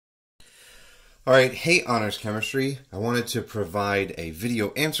Alright, hey Honors Chemistry. I wanted to provide a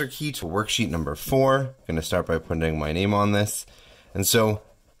video answer key to worksheet number 4. I'm going to start by putting my name on this. And so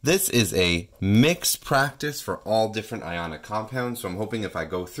this is a mixed practice for all different ionic compounds. So I'm hoping if I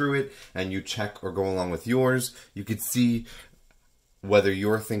go through it and you check or go along with yours, you could see whether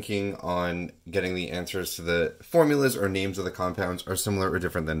you're thinking on getting the answers to the formulas or names of the compounds are similar or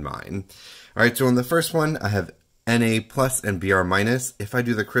different than mine. Alright, so in the first one I have Na plus and Br minus. If I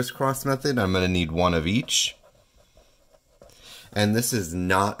do the crisscross method, I'm going to need one of each. And this is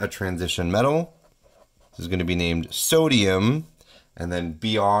not a transition metal. This is going to be named sodium. And then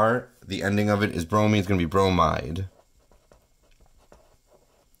Br, the ending of it is bromine, is going to be bromide.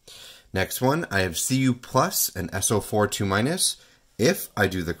 Next one, I have Cu plus and SO4 2 minus. If I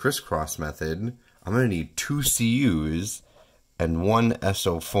do the crisscross method, I'm going to need 2 Cus and 1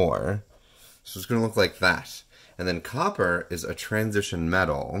 SO4. So it's going to look like that. And then copper is a transition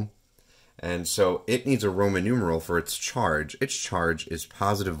metal, and so it needs a Roman numeral for its charge. Its charge is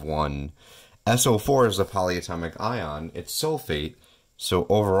 +1. SO4 is a polyatomic ion. It's sulfate. So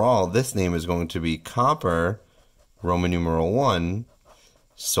overall, this name is going to be copper, Roman numeral 1,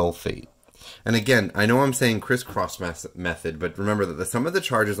 sulfate. And again, I know I'm saying crisscross method, but remember that the sum of the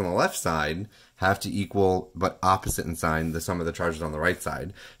charges on the left side have to equal, but opposite in sign, the sum of the charges on the right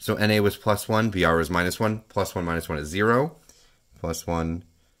side. So Na was +1, Br was -1, +1 minus 1 is 0. +1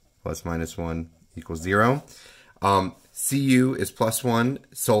 plus -1 equals 0. Cu is +1,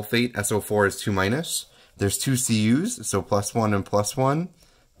 sulfate, SO4 is 2 minus. There's 2 Cus, so +1 and +1,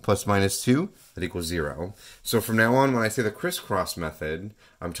 plus -2, that equals 0. So from now on, when I say the crisscross method,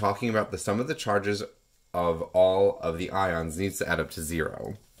 I'm talking about the sum of the charges of all of the ions needs to add up to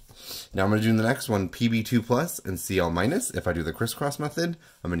 0. Now I'm going to do the next one, Pb2 plus and Cl minus. If I do the crisscross method,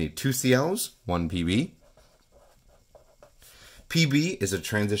 I'm going to need 2 Cls, 1 Pb. Pb is a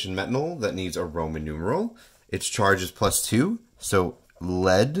transition metal that needs a Roman numeral. Its charge is +2, so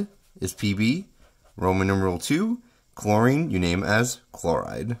lead is Pb, Roman numeral 2. Chlorine, you name as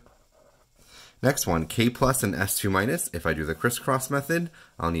chloride. Next one, K plus and S2 minus. If I do the crisscross method,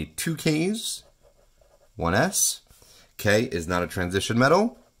 I'll need 2 Ks, 1 S. K is not a transition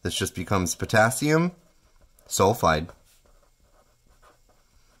metal. This just becomes potassium sulfide.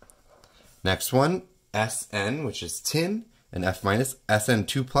 Next one, Sn, which is tin, and F minus,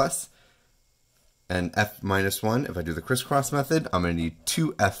 Sn2 plus, and F minus 1. If I do the crisscross method, I'm going to need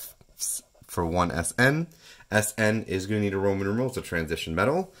 2 Fs for 1 Sn. Sn is going to need a Roman numeral. It's a transition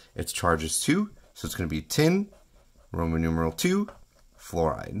metal. Its charge is 2, so it's going to be tin, Roman numeral 2,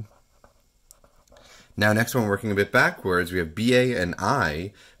 fluoride. Now next one, working a bit backwards, we have Ba and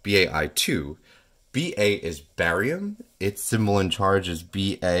I, BaI2. Ba is barium. Its symbol and charge is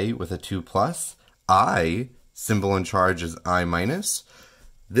Ba with a 2 plus. I, symbol and charge is I minus.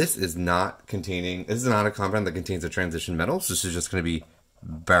 This is not a compound that contains a transition metal, so this is just going to be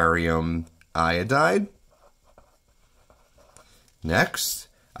barium iodide. Next,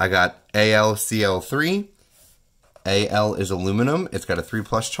 I got AlCl3. Al is aluminum. It's got a 3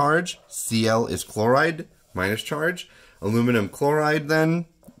 plus charge. Cl is chloride, minus charge. Aluminum chloride then.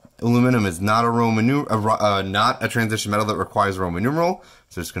 Aluminum is not not a transition metal that requires a Roman numeral,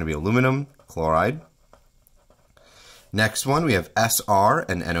 so it's going to be aluminum chloride. Next one, we have Sr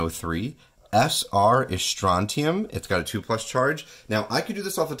and NO3. Sr is strontium. It's got a 2 plus charge. Now, I could do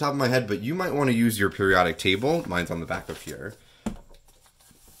this off the top of my head, but you might want to use your periodic table. Mine's on the back of here.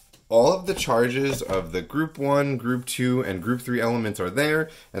 All of the charges of the group 1, group 2, and group 3 elements are there,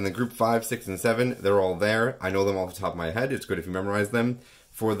 and the group 5, 6, and 7, they're all there. I know them off the top of my head. It's good if you memorize them.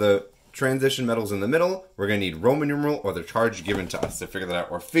 For the transition metals in the middle, we're going to need Roman numeral or the charge given to us to figure that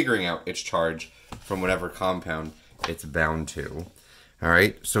out, or figuring out its charge from whatever compound it's bound to.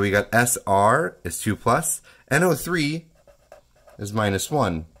 Alright, so we got Sr is 2 plus, NO3 is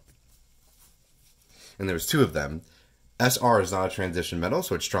 -1. And there's 2 of them. Sr is not a transition metal,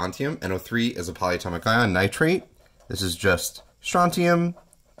 so it's strontium. NO3 is a polyatomic ion, nitrate. This is just strontium,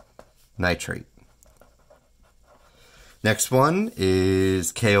 nitrate. Next one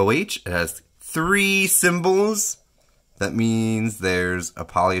is KOH. It has 3 symbols. That means there's a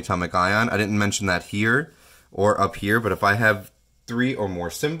polyatomic ion. I didn't mention that here or up here, but if I have 3 or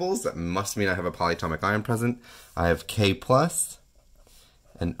more symbols, that must mean I have a polyatomic ion present. I have K plus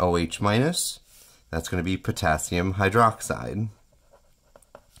and OH minus. That's going to be potassium hydroxide.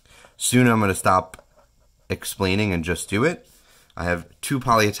 Soon I'm going to stop explaining and just do it. I have 2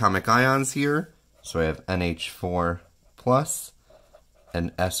 polyatomic ions here. So I have NH4 plus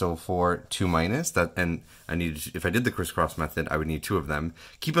and SO4 2 minus. And if I did the crisscross method, I would need 2 of them.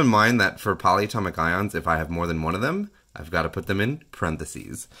 Keep in mind that for polyatomic ions, if I have more than one of them, I've got to put them in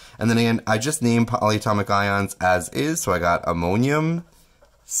parentheses. And then again, I just named polyatomic ions as is, so I got ammonium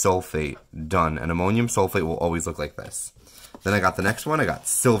sulfate. Done. And ammonium sulfate will always look like this. Then I got the next one. I got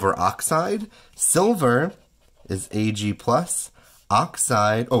silver oxide. Silver is Ag+.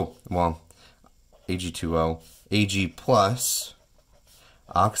 Oxide, oh, well, Ag2O. Ag+.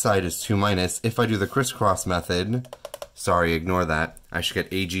 Oxide is 2-. If I do the crisscross method, sorry, ignore that. I should get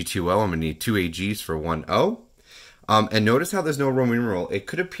Ag2O. I'm going to need 2 Ags for 1 O. And notice how there's no Roman numeral. It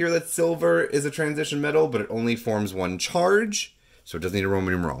could appear that silver is a transition metal, but it only forms 1 charge, so it doesn't need a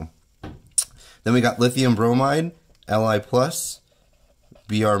Roman numeral. Then we got lithium bromide, Li+, Br-.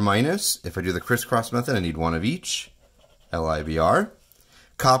 If I do the crisscross method, I need 1 of each, LiBr.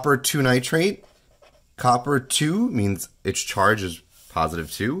 Copper 2 nitrate. Copper 2 means its charge is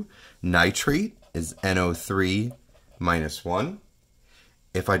 +2. Nitrate is NO3 -1.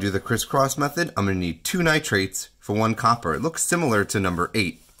 If I do the crisscross method, I'm going to need 2 nitrates for 1 copper. It looks similar to number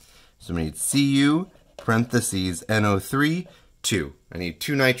 8. So I'm going to need Cu parentheses NO3 2. I need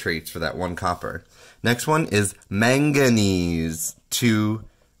 2 nitrates for that 1 copper. Next one is manganese 2,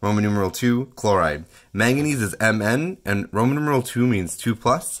 Roman numeral 2, chloride. Manganese is Mn, and Roman numeral 2 means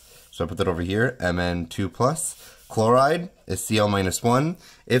 2+. So I put that over here, Mn 2+. Chloride is Cl-1.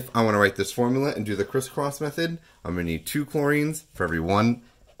 If I want to write this formula and do the crisscross method, I'm going to need 2 chlorines for every 1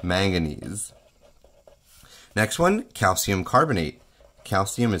 manganese. Next one, calcium carbonate.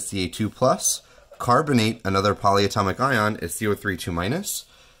 Calcium is Ca2+. Carbonate, another polyatomic ion, is CO3 2-.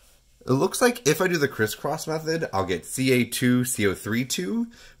 It looks like if I do the crisscross method, I'll get Ca2, CO3 2,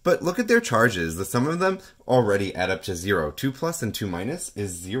 but look at their charges. The sum of them already add up to 0. 2+ and 2-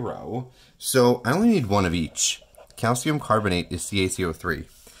 is 0. So I only need 1 of each. Calcium carbonate is CaCO3.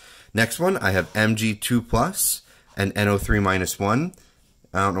 Next one, I have Mg2+ and NO3 -1.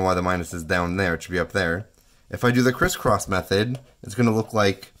 I don't know why the minus is down there. It should be up there. If I do the crisscross method, it's going to look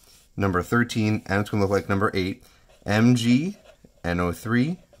like number 13, and it's going to look like number 8. Mg,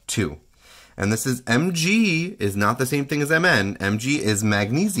 NO3, 2. And this is Mg is not the same thing as Mn. Mg is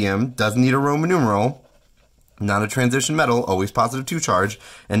magnesium, doesn't need a Roman numeral, not a transition metal, always +2 charge.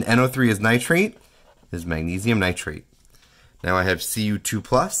 And NO3 is nitrate, is magnesium nitrate. Now I have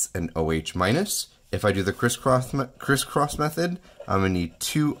Cu2+ and OH-. If I do the crisscross method, I'm going to need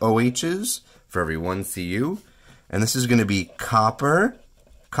 2 OHs for every 1 Cu. And this is going to be copper.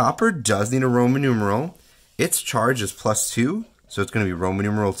 Copper does need a Roman numeral. Its charge is +2, so it's going to be Roman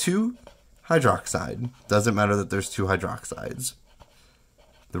numeral 2 hydroxide. Doesn't matter that there's 2 hydroxides.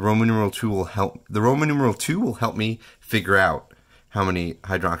 The Roman numeral 2 will help me figure out how many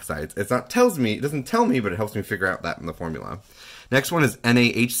hydroxides. It doesn't tell me, but it helps me figure out that in the formula. Next one is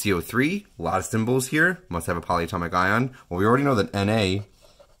NaHCO3. A lot of symbols here. Must have a polyatomic ion. Well, we already know that Na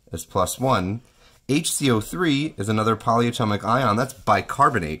is +1. HCO3 is another polyatomic ion. That's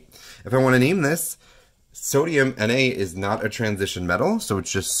bicarbonate. If I want to name this, sodium Na is not a transition metal, so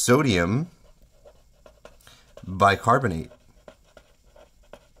it's just sodium bicarbonate.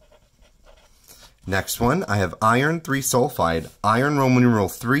 Next one, I have iron 3 sulfide. Iron Roman numeral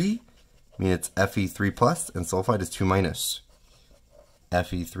 3, I mean it's Fe3+, and sulfide is 2-.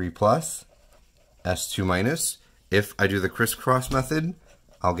 Fe3+, S2-. If I do the crisscross method,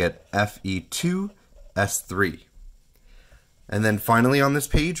 I'll get Fe2S3. And then finally on this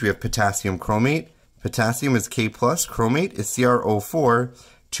page, we have potassium chromate. Potassium is K+, chromate is CrO4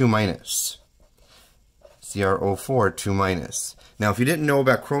 2-. CrO4 2-. Now, if you didn't know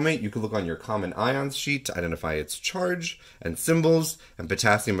about chromate, you could look on your common ions sheet to identify its charge and symbols. And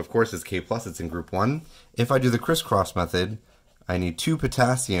potassium, of course, is K+, it's in group 1. If I do the crisscross method, I need 2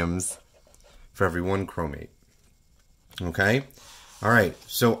 potassiums for every 1 chromate. Okay? All right,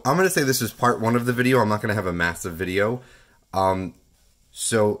 so I'm going to say this is part 1 of the video. I'm not going to have a massive video.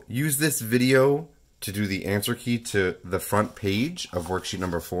 So use this video to do the answer key to the front page of worksheet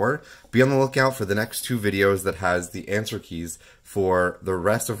number 4. Be on the lookout for the next 2 videos that has the answer keys for the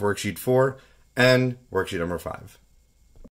rest of worksheet 4 and worksheet number 5.